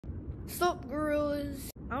What's up,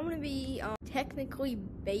 gorillas? I'm gonna be technically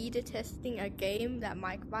beta testing a game that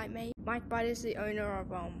MikeBite made. MikeBite is the owner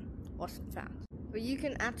of Lost and Found, but you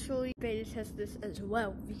can actually beta test this as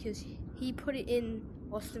well because he put it in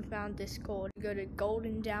Lost and Found Discord. Go to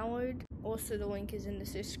Golden Download. Also, the link is in the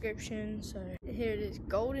description. So here it is: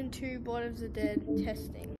 Golden 2 Blood of the Dead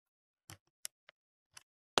testing.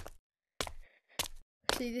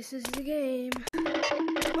 See, this is the game.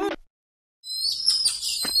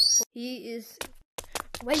 He is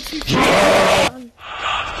way too fun.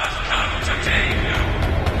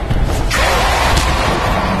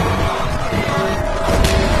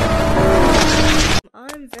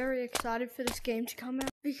 I'm very excited for this game to come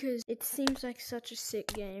out because it seems like such a sick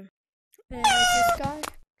game. And this guy,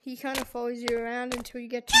 he kind of follows you around until you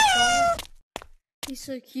get too far. He's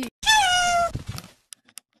so cute.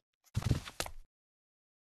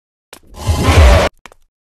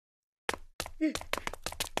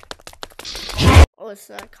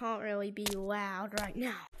 Also, I can't really be loud right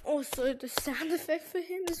now. Also, the sound effect for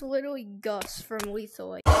him is literally Gus from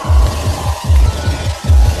Lethal.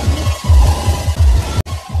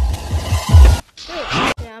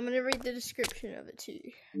 Yeah, I'm gonna read the description of it to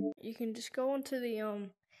you. You can just go onto the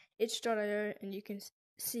itch.io and you can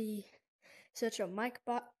see, search up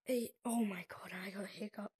MikeBite. Oh my god, I got a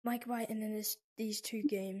hiccup. MikeBite, and then there's these two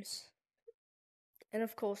games. And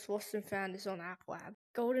of course, Lost and Found is on App Lab.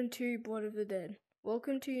 Golden 2 Blood of the Dead.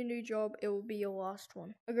 Welcome to your new job, it will be your last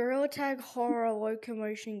one. A Gorilla Tag horror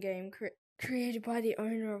locomotion game created by the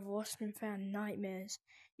owner of Lost and Found Nightmares.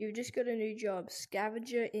 You've just got a new job,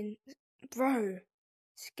 scavenge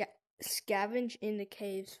in the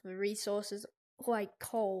caves for resources like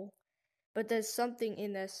coal. But there's something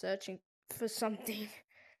in there searching for something,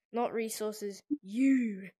 not resources,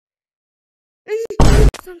 you.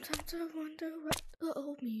 Sometimes I wonder what the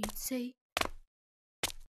old me would say.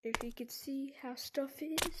 If you could see how stuff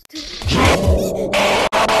is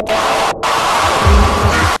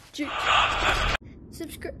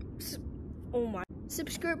subscribe. Oh my.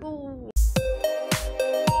 Subscribe.